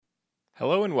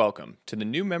Hello and welcome to the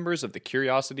new members of the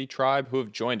Curiosity Tribe who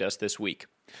have joined us this week.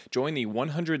 Join the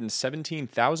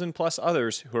 117,000 plus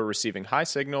others who are receiving high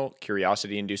signal,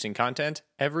 curiosity inducing content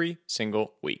every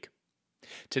single week.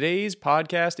 Today's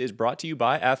podcast is brought to you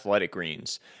by Athletic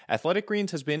Greens. Athletic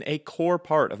Greens has been a core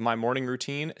part of my morning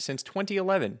routine since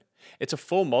 2011. It's a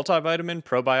full multivitamin,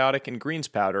 probiotic, and greens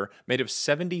powder made of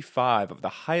 75 of the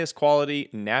highest quality,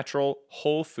 natural,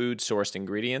 whole food sourced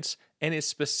ingredients and is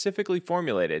specifically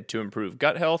formulated to improve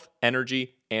gut health,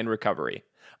 energy, and recovery.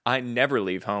 I never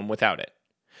leave home without it.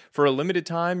 For a limited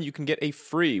time, you can get a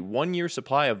free 1-year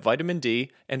supply of vitamin D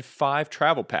and 5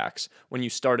 travel packs when you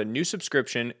start a new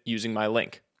subscription using my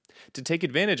link. To take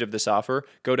advantage of this offer,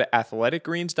 go to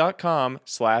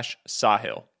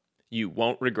athleticgreens.com/Sahil. You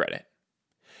won't regret it.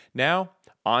 Now,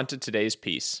 on to today's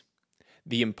piece.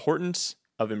 The importance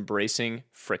of embracing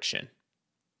friction.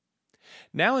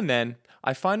 Now and then,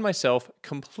 I find myself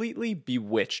completely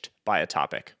bewitched by a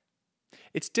topic.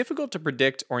 It's difficult to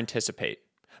predict or anticipate,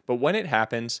 but when it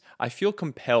happens, I feel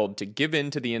compelled to give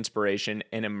in to the inspiration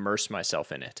and immerse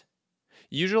myself in it.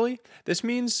 Usually, this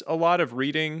means a lot of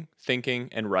reading, thinking,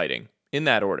 and writing, in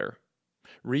that order.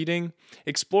 Reading,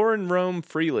 explore and roam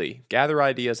freely, gather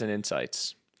ideas and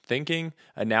insights. Thinking,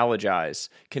 analogize,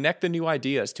 connect the new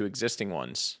ideas to existing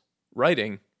ones.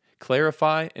 Writing,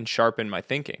 clarify and sharpen my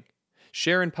thinking.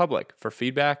 Share in public for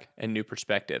feedback and new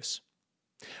perspectives.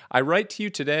 I write to you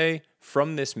today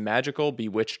from this magical,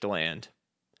 bewitched land.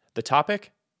 The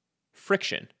topic?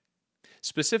 Friction.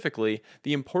 Specifically,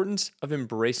 the importance of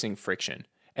embracing friction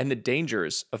and the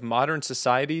dangers of modern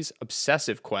society's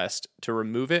obsessive quest to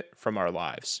remove it from our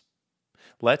lives.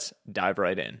 Let's dive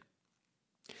right in.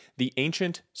 The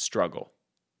ancient struggle.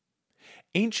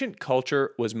 Ancient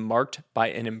culture was marked by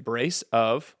an embrace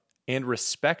of and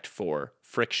respect for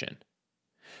friction.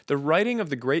 The writing of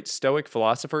the great Stoic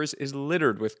philosophers is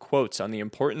littered with quotes on the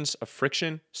importance of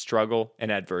friction, struggle, and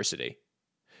adversity.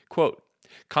 Quote,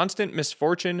 "Constant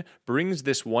misfortune brings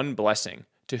this one blessing,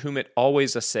 to whom it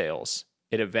always assails.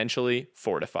 It eventually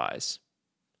fortifies."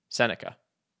 Seneca.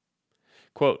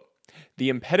 Quote, "The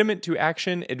impediment to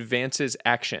action advances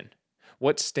action.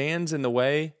 What stands in the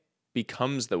way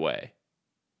becomes the way."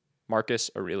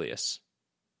 Marcus Aurelius.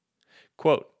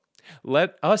 Quote,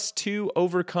 "Let us too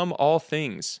overcome all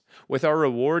things, with our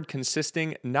reward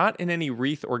consisting not in any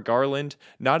wreath or garland,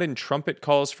 not in trumpet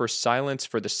calls for silence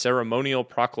for the ceremonial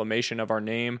proclamation of our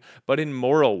name, but in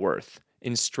moral worth,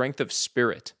 in strength of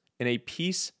spirit, in a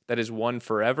peace that is won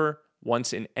forever,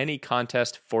 once in any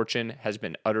contest fortune has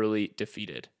been utterly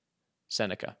defeated."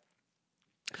 Seneca.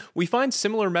 We find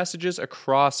similar messages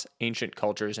across ancient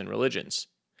cultures and religions.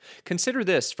 Consider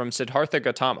this from Siddhartha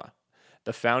Gautama,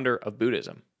 the founder of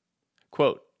Buddhism.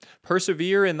 Quote,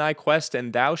 "Persevere in thy quest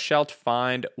and thou shalt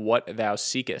find what thou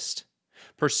seekest.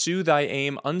 Pursue thy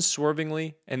aim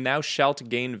unswervingly and thou shalt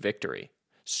gain victory.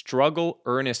 Struggle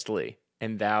earnestly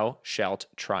and thou shalt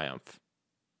triumph."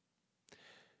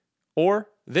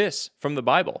 Or this from the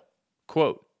Bible.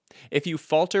 Quote, "If you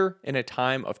falter in a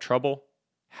time of trouble,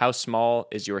 how small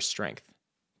is your strength?"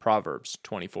 Proverbs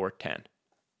 24:10.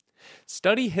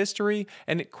 Study history,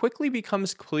 and it quickly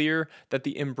becomes clear that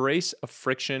the embrace of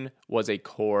friction was a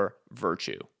core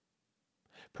virtue.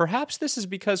 Perhaps this is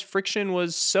because friction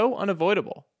was so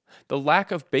unavoidable, the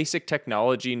lack of basic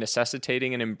technology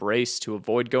necessitating an embrace to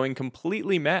avoid going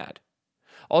completely mad.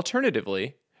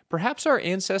 Alternatively, perhaps our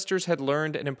ancestors had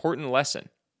learned an important lesson,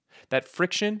 that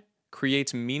friction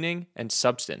creates meaning and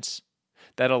substance,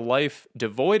 that a life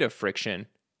devoid of friction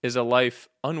is a life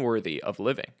unworthy of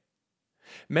living.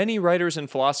 Many writers and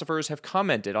philosophers have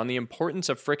commented on the importance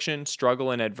of friction,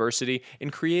 struggle, and adversity in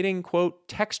creating, quote,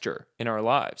 "texture in our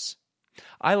lives."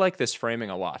 I like this framing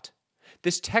a lot.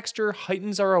 This texture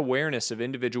heightens our awareness of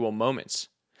individual moments.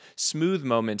 Smooth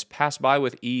moments pass by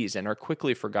with ease and are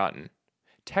quickly forgotten.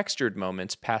 Textured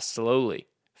moments pass slowly,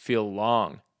 feel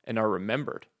long, and are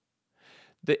remembered.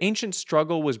 The ancient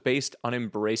struggle was based on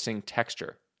embracing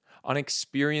texture, on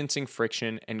experiencing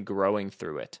friction and growing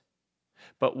through it.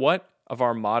 But what of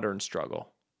our modern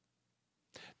struggle?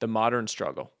 The modern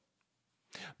struggle.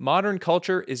 Modern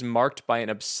culture is marked by an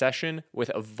obsession with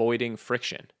avoiding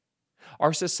friction.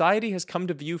 Our society has come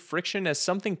to view friction as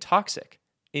something toxic,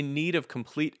 in need of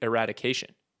complete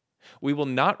eradication. We will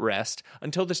not rest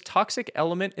until this toxic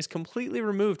element is completely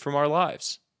removed from our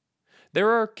lives.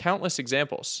 There are countless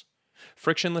examples.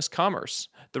 Frictionless commerce,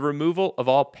 the removal of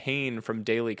all pain from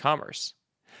daily commerce.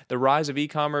 The rise of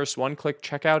e-commerce, one-click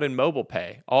checkout, and mobile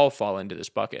pay all fall into this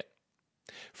bucket.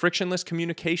 Frictionless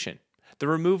communication, the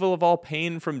removal of all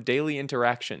pain from daily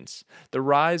interactions. The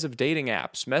rise of dating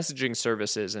apps, messaging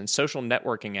services, and social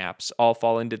networking apps all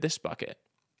fall into this bucket.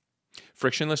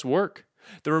 Frictionless work,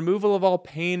 the removal of all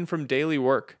pain from daily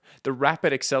work, the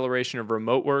rapid acceleration of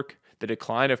remote work, the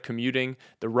decline of commuting,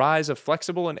 the rise of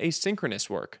flexible and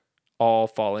asynchronous work, all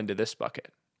fall into this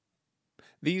bucket.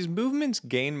 These movements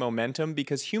gain momentum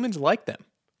because humans like them.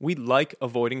 We like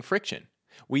avoiding friction.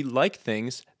 We like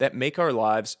things that make our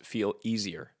lives feel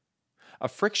easier. A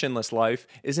frictionless life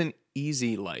is an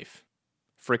easy life.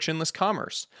 Frictionless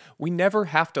commerce. We never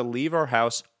have to leave our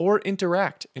house or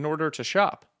interact in order to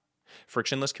shop.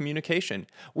 Frictionless communication.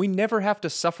 We never have to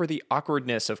suffer the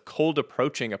awkwardness of cold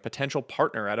approaching a potential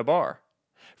partner at a bar.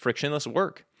 Frictionless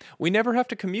work. We never have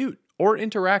to commute or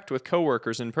interact with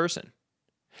coworkers in person.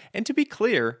 And to be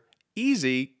clear,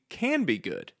 easy can be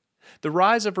good. The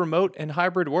rise of remote and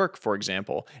hybrid work, for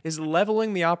example, is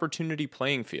leveling the opportunity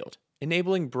playing field,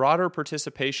 enabling broader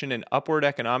participation in upward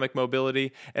economic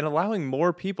mobility and allowing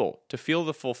more people to feel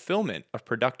the fulfillment of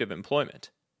productive employment.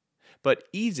 But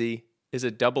easy is a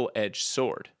double-edged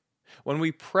sword. When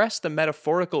we press the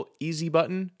metaphorical easy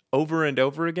button over and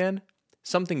over again,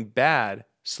 something bad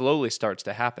slowly starts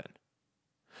to happen.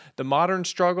 The modern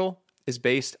struggle is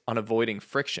based on avoiding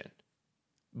friction.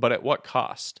 But at what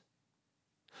cost?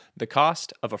 The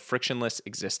cost of a frictionless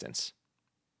existence.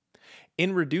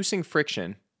 In reducing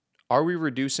friction, are we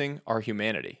reducing our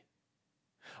humanity?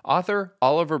 Author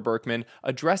Oliver Burkeman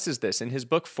addresses this in his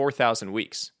book 4,000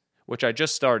 Weeks, which I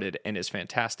just started and is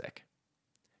fantastic.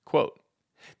 Quote,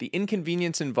 "The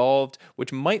inconvenience involved,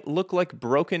 which might look like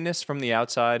brokenness from the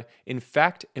outside, in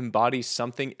fact embodies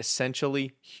something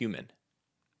essentially human.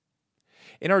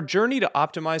 In our journey to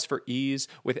optimize for ease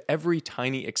with every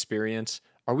tiny experience,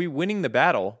 are we winning the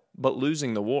battle but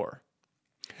losing the war?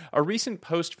 A recent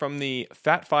post from the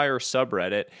Fatfire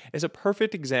subreddit is a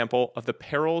perfect example of the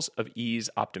perils of ease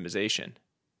optimization.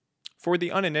 For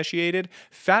the uninitiated,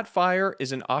 Fatfire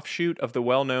is an offshoot of the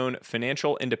well-known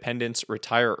Financial Independence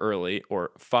Retire Early,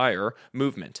 or FIRE,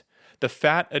 movement. The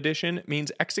Fat edition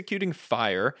means executing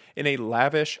FIRE in a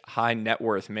lavish, high net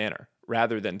worth manner,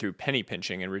 rather than through penny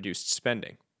pinching and reduced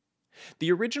spending.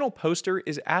 The original poster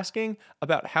is asking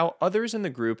about how others in the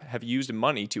group have used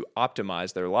money to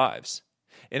optimize their lives.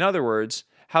 In other words,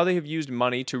 how they have used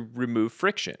money to remove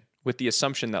friction, with the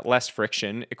assumption that less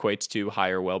friction equates to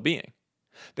higher well-being.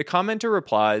 The commenter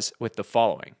replies with the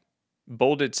following,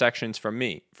 bolded sections from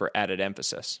me for added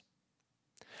emphasis.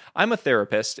 I'm a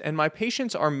therapist, and my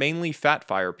patients are mainly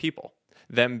Fatfire people.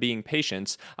 Them being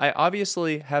patients, I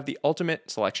obviously have the ultimate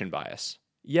selection bias.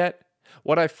 Yet,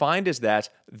 what I find is that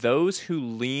those who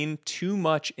lean too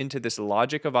much into this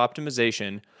logic of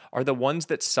optimization are the ones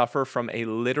that suffer from a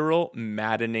literal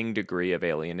maddening degree of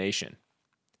alienation.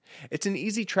 It's an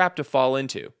easy trap to fall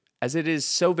into, as it is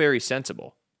so very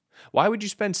sensible. Why would you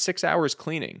spend 6 hours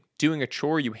cleaning, doing a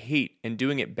chore you hate and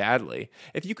doing it badly,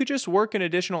 if you could just work an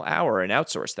additional hour and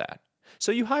outsource that?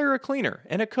 So you hire a cleaner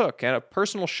and a cook and a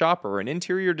personal shopper, an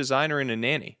interior designer and a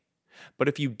nanny. But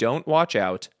if you don't watch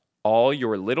out, all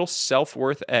your little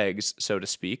self-worth eggs, so to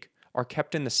speak, are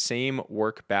kept in the same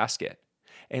work basket.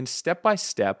 And step by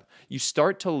step, you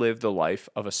start to live the life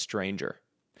of a stranger.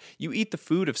 You eat the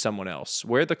food of someone else,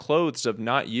 wear the clothes of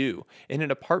not you, in an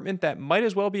apartment that might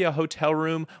as well be a hotel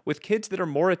room with kids that are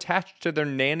more attached to their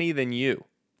nanny than you.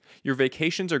 Your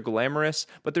vacations are glamorous,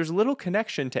 but there's little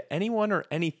connection to anyone or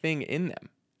anything in them.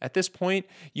 At this point,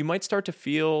 you might start to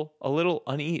feel a little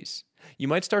unease. You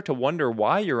might start to wonder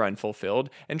why you're unfulfilled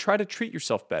and try to treat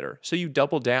yourself better, so you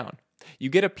double down. You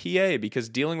get a PA because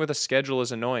dealing with a schedule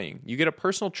is annoying. You get a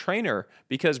personal trainer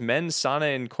because mens sana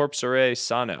in corpore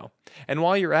sano. And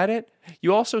while you're at it,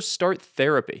 you also start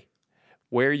therapy,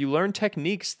 where you learn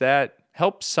techniques that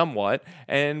help somewhat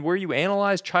and where you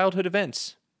analyze childhood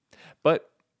events.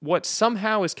 But what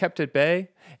somehow is kept at bay,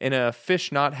 in a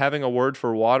fish not having a word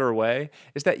for water way,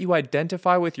 is that you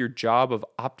identify with your job of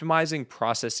optimizing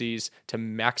processes to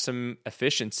maximum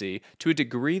efficiency to a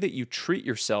degree that you treat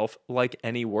yourself like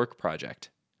any work project.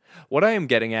 What I am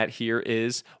getting at here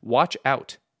is, watch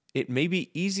out. It may be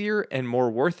easier and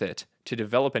more worth it to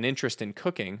develop an interest in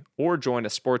cooking or join a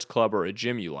sports club or a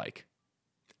gym you like.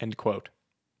 End quote.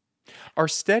 Our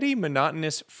steady,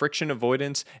 monotonous friction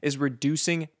avoidance is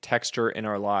reducing texture in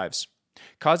our lives,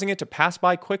 causing it to pass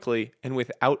by quickly and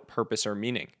without purpose or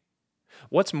meaning.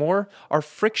 What's more, our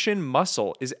friction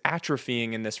muscle is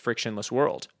atrophying in this frictionless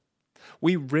world.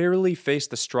 We rarely face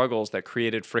the struggles that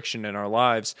created friction in our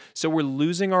lives, so we're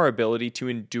losing our ability to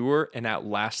endure and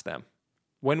outlast them.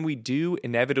 When we do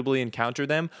inevitably encounter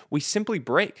them, we simply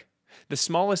break. The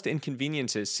smallest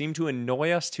inconveniences seem to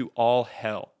annoy us to all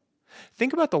hell.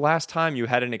 Think about the last time you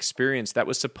had an experience that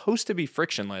was supposed to be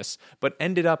frictionless, but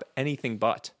ended up anything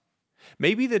but.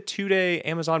 Maybe the 2-day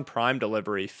Amazon Prime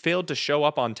delivery failed to show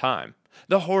up on time,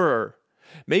 The horror.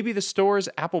 Maybe the store's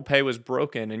Apple Pay was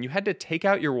broken and you had to take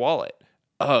out your wallet.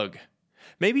 Ugh.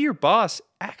 Maybe your boss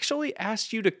actually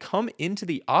asked you to come into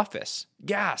the office.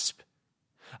 Gasp.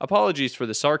 Apologies for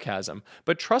the sarcasm,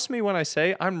 but trust me when I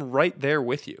say I'm right there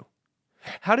with you.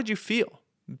 How did you feel?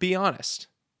 Be honest.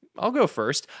 I'll go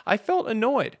first. I felt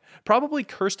annoyed, probably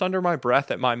cursed under my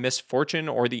breath at my misfortune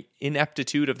or the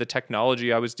ineptitude of the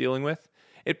technology I was dealing with.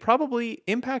 It probably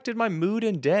impacted my mood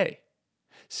and day.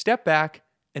 Step back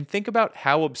and think about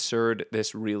how absurd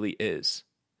this really is.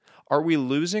 Are we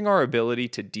losing our ability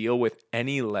to deal with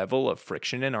any level of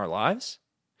friction in our lives?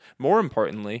 More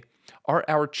importantly, are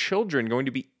our children going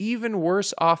to be even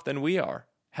worse off than we are,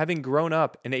 having grown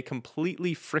up in a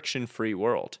completely friction-free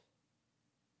world?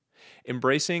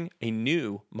 Embracing a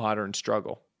new modern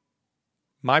struggle.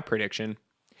 My prediction: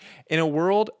 in a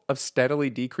world of steadily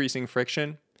decreasing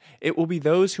friction, it will be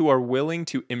those who are willing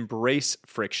to embrace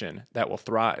friction that will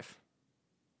thrive.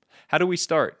 How do we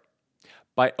start?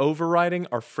 By overriding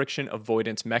our friction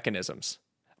avoidance mechanisms,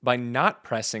 by not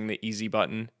pressing the easy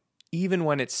button even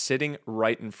when it's sitting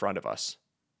right in front of us.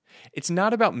 It's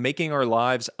not about making our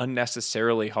lives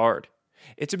unnecessarily hard.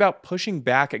 It's about pushing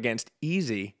back against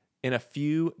easy in a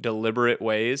few deliberate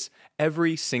ways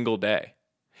every single day.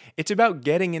 It's about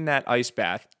getting in that ice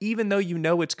bath even though you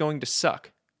know it's going to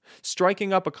suck.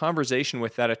 Striking up a conversation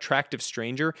with that attractive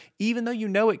stranger even though you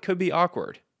know it could be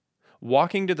awkward.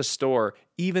 Walking to the store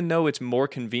even though it's more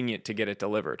convenient to get it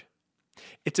delivered.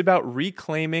 It's about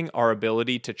reclaiming our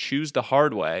ability to choose the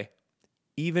hard way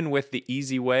even with the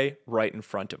easy way right in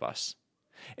front of us.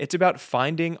 It's about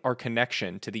finding our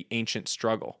connection to the ancient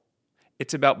struggle.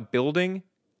 It's about building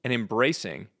and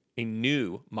embracing a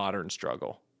new modern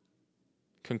struggle.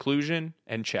 Conclusion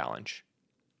and challenge.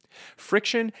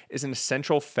 Friction is an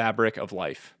essential fabric of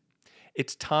life.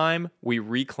 It's time we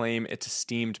reclaim its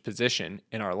esteemed position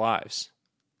in our lives.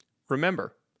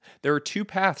 Remember, there are two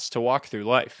paths to walk through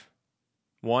life.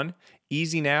 1,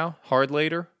 easy now, hard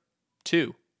later.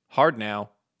 2, hard now,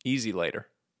 easy later.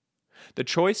 The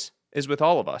choice is with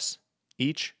all of us,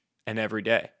 each and every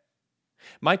day.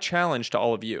 My challenge to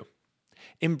all of you: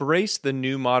 embrace the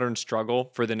new modern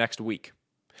struggle for the next week.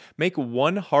 Make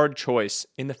one hard choice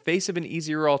in the face of an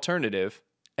easier alternative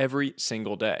every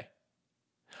single day.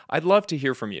 I'd love to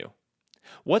hear from you.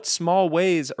 What small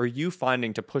ways are you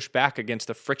finding to push back against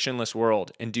the frictionless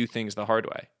world and do things the hard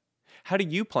way? How do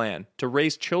you plan to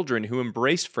raise children who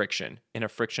embrace friction in a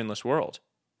frictionless world?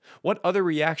 What other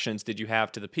reactions did you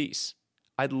have to the piece?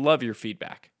 I'd love your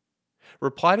feedback.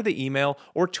 Reply to the email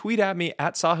or tweet at me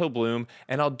at Sahil Bloom,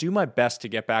 and I'll do my best to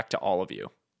get back to all of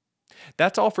you.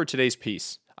 That's all for today's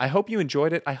piece. I hope you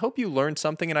enjoyed it. I hope you learned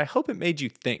something, and I hope it made you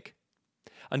think.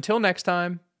 Until next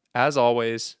time, as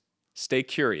always, stay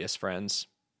curious, friends.